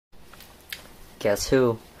Guess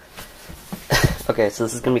who? Okay, so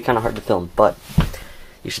this is gonna be kind of hard to film, but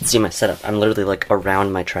you should see my setup. I'm literally like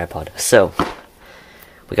around my tripod. So,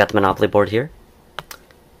 we got the Monopoly board here,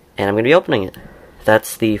 and I'm gonna be opening it.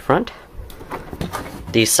 That's the front.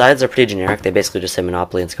 The sides are pretty generic. They basically just say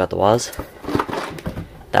Monopoly and Scott the Woz.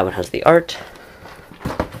 That one has the art.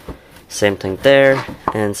 Same thing there,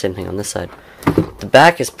 and same thing on this side. The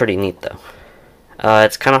back is pretty neat though.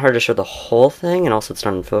 It's kind of hard to show the whole thing, and also it's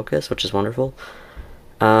not in focus, which is wonderful.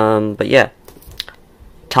 But yeah.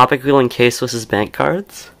 Topic wheel and K-Swiss bank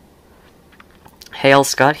cards. Hail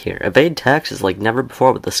Scott here. Evade taxes like never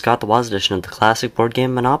before with the Scott the Woz edition of the classic board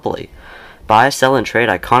game Monopoly. Buy, sell, and trade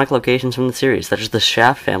iconic locations from the series, such as the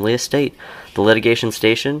Shaft family estate, the Litigation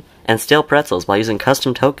Station, and Stale Pretzels by using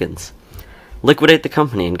custom tokens. Liquidate the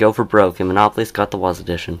company and go for broke in Monopoly Scott the Woz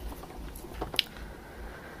edition.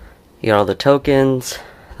 You got all the tokens,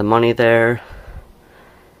 the money there,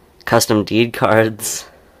 custom deed cards.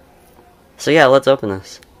 So yeah, let's open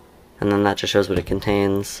this. And then that just shows what it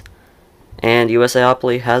contains. And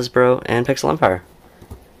USAopoly, Hasbro, and Pixel Empire.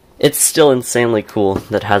 It's still insanely cool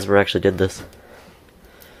that Hasbro actually did this.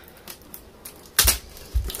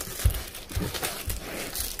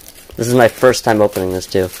 This is my first time opening this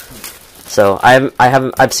too. So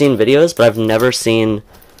I've seen videos, but I've never seen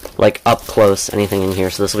like up close anything in here,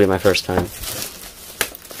 so this will be my first time.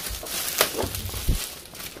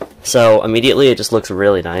 So immediately it just looks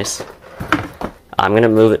really nice. I'm gonna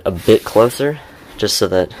move it a bit closer just so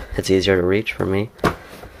that it's easier to reach for me,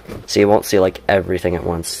 so you won't see like everything at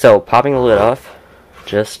once. So popping the lid off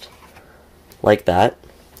just like that,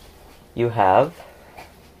 you have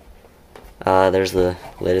there's the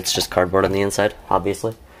lid. It's just cardboard on the inside,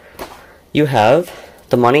 obviously. You have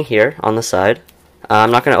the money here on the side.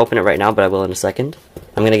 I'm not going to open it right now, but I will in a second.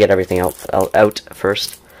 I'm going to get everything out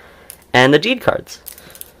first. And the deed cards.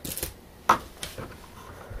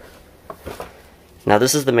 Now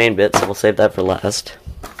this is the main bit, so we'll save that for last.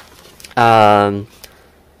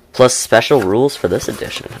 Plus special rules for this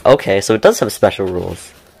edition. Okay, so it does have special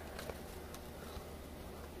rules.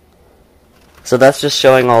 So that's just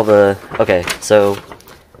showing all the... Okay, so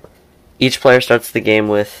each player starts the game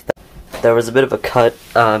with... There was a bit of a cut.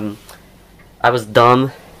 I was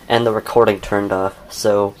dumb, and the recording turned off,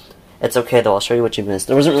 so it's okay though. I'll show you what you missed.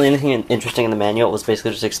 There wasn't really anything interesting in the manual. It was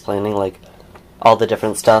basically just explaining like all the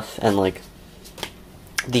different stuff, and like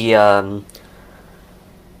the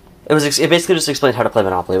it basically just explained how to play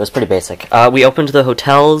Monopoly. It was pretty basic. We opened the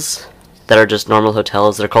hotels that are just normal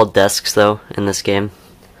hotels. They're called desks though in this game,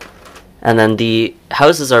 and then the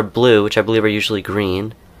houses are blue, which I believe are usually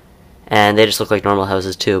green, and they just look like normal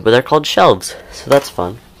houses too, but they're called shelves, so that's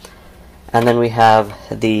fun. And then we have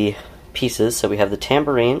the pieces, so we have the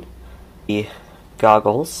tambourine, the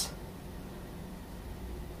goggles,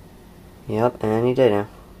 yep, any day now,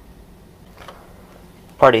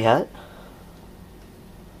 party hat,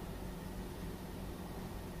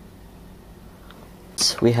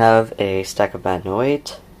 so we have a stack of Bad No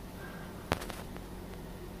 8,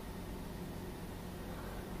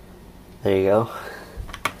 there you go,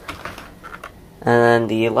 and then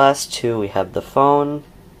the last two we have the phone.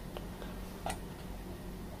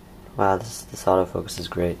 Wow, this autofocus is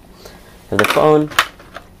great. We have the phone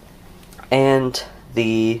and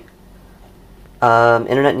the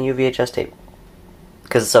internet and UVHS tape.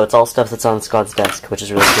 So it's all stuff that's on Scott's desk, which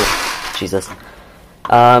is really cool. Jesus.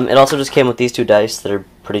 It also just came with these two dice that are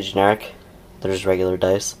pretty generic. They're just regular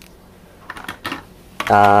dice.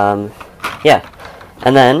 Yeah.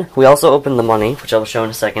 And then we also opened the money, which I'll show in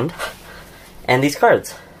a second, and these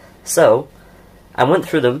cards. So I went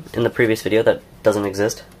through them in the previous video that doesn't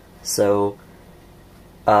exist. So,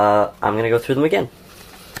 I'm going to go through them again.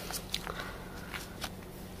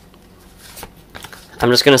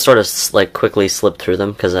 I'm just going to sort of, like, quickly slip through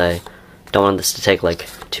them, because I don't want this to take, like,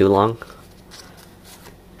 too long.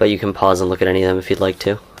 But you can pause and look at any of them if you'd like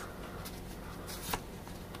to.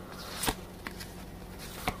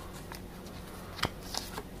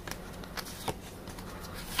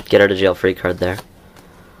 Get out of jail free card there.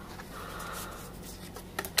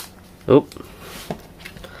 Oop.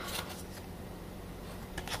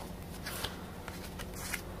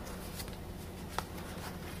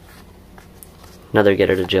 Another get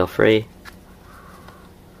her to jail free.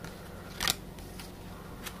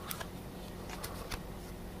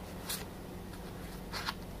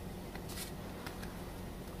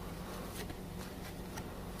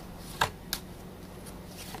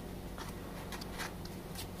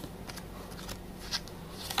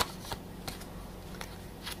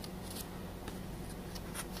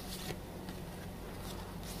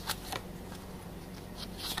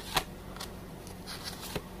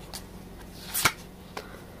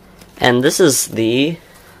 And this is the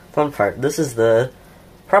fun part. This is the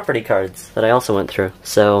property cards that I also went through.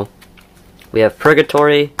 So we have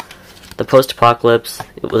Purgatory, the Post-Apocalypse.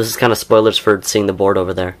 This is kind of spoilers for seeing the board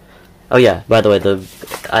over there. Oh yeah, by the way,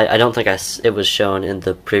 I don't think it was shown in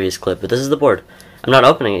the previous clip, but this is the board. I'm not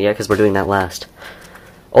opening it yet because we're doing that last.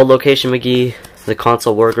 Old Location McGee, the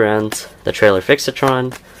Console Wargrounds, the Trailer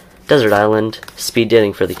Fixatron, Desert Island, Speed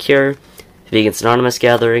Dating for the Cure, Vegans Anonymous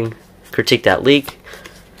Gathering, Critique That Leak,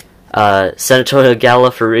 Senatorial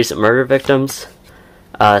Gala for Recent Murder Victims,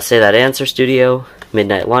 Say That Answer Studio,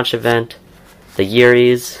 Midnight Launch Event, the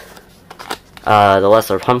Yearies, the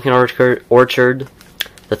Lesser Pumpkin Orchard,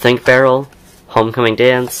 the Think Barrel, Homecoming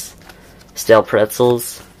Dance, Stale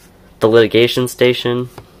Pretzels, the Litigation Station,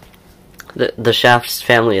 the Shaft's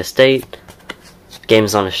Family Estate,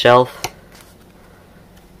 Games on a Shelf,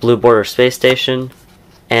 Blue Border Space Station,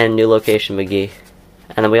 and New Location McGee.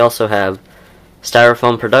 And then we also have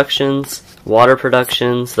Styrofoam Productions, Water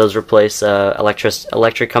Productions, those replace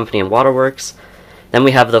Electric Company and Waterworks. Then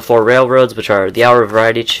we have the 4 railroads, which are the Hour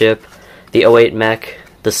Variety Ship, the 08 Mech,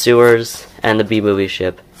 the Sewers, and the B-Movie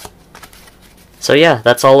Ship. So yeah,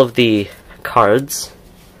 that's all of the cards.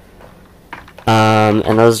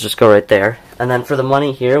 And those just go right there. And then for the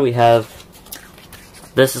money here, we have,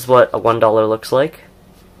 this is what a $1 looks like.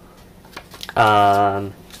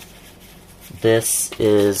 This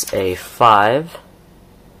is a 5.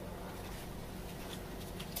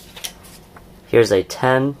 Here's a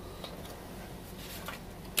 10.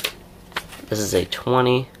 This is a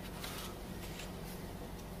 20.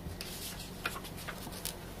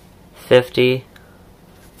 50.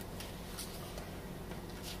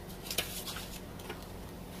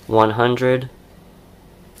 100.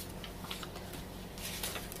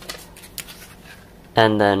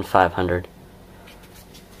 And then 500.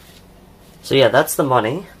 So yeah, that's the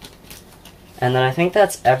money. And then I think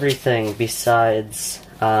that's everything besides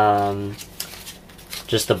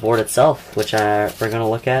just the board itself, which we're going to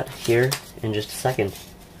look at here in just a second.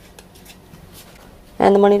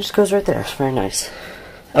 And the money just goes right there. It's very nice.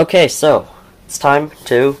 Okay, so it's time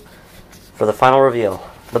for the final reveal,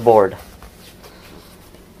 the board.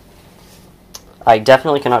 I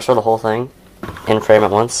definitely cannot show the whole thing in frame at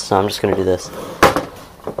once, so I'm just going to do this.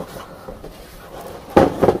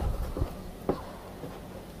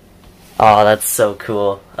 Oh, that's so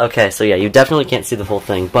cool. Okay, so yeah, you definitely can't see the whole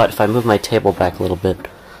thing, but if I move my table back a little bit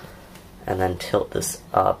and then tilt this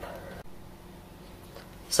up.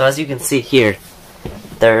 So as you can see here,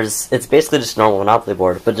 it's basically just a normal Monopoly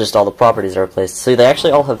board, but just all the properties are replaced. So they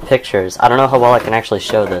actually all have pictures. I don't know how well I can actually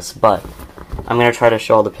show this, but I'm going to try to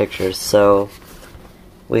show all the pictures. So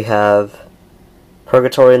we have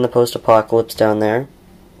Purgatory and the Post-Apocalypse down there,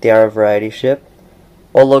 the Hour Variety Ship,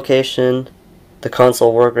 Old Location, the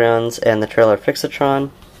Console Wargrounds, and the Trailer Fixatron.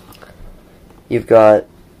 You've got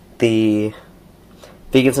the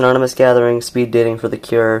Vegans Anonymous Gathering, Speed Dating for the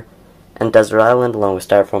Cure, and Desert Island, along with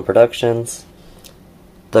Styrofoam Productions.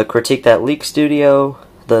 The Critique That Leak Studio,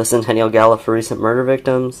 the Centennial Gala for Recent Murder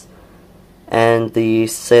Victims, and the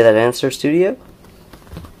Say That Answer Studio.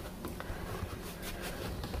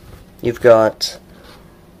 You've got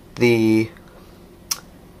the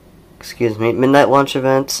Midnight Launch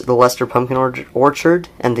Event, the Lester Pumpkin Orchard,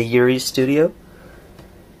 and the Yearies Studio.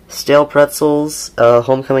 Stale Pretzels,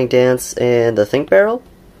 Homecoming Dance, and the Think Barrel,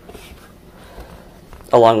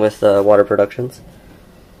 along with Water Productions.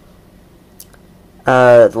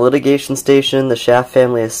 The Litigation Station, the Shaft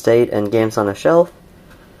Family Estate, and Games on a Shelf.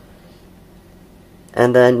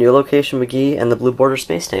 And then New Location McGee and the Blue Border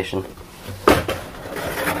Space Station.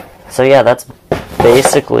 So yeah, that's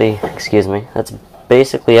basically, that's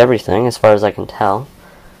basically everything as far as I can tell.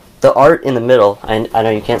 The art in the middle, I know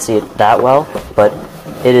you can't see it that well, but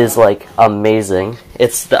it is like amazing.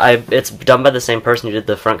 It's done by the same person who did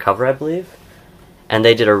the front cover, I believe, and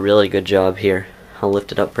they did a really good job here. I'll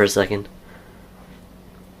lift it up for a second.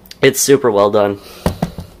 It's super well done.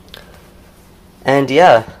 And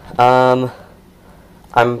yeah,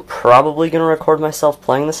 I'm probably gonna record myself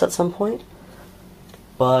playing this at some point,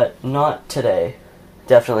 but not today.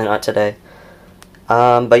 Definitely not today.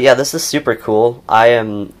 But yeah, this is super cool. I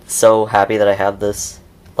am so happy that I have this,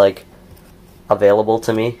 like, available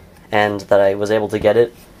to me, and that I was able to get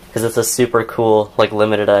it, because it's a super cool, like,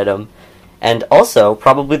 limited item. And also,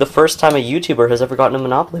 probably the first time a YouTuber has ever gotten a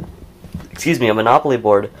Monopoly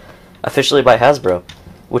board officially by Hasbro,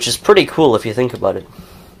 which is pretty cool if you think about it.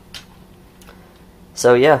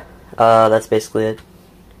 So yeah, that's basically it.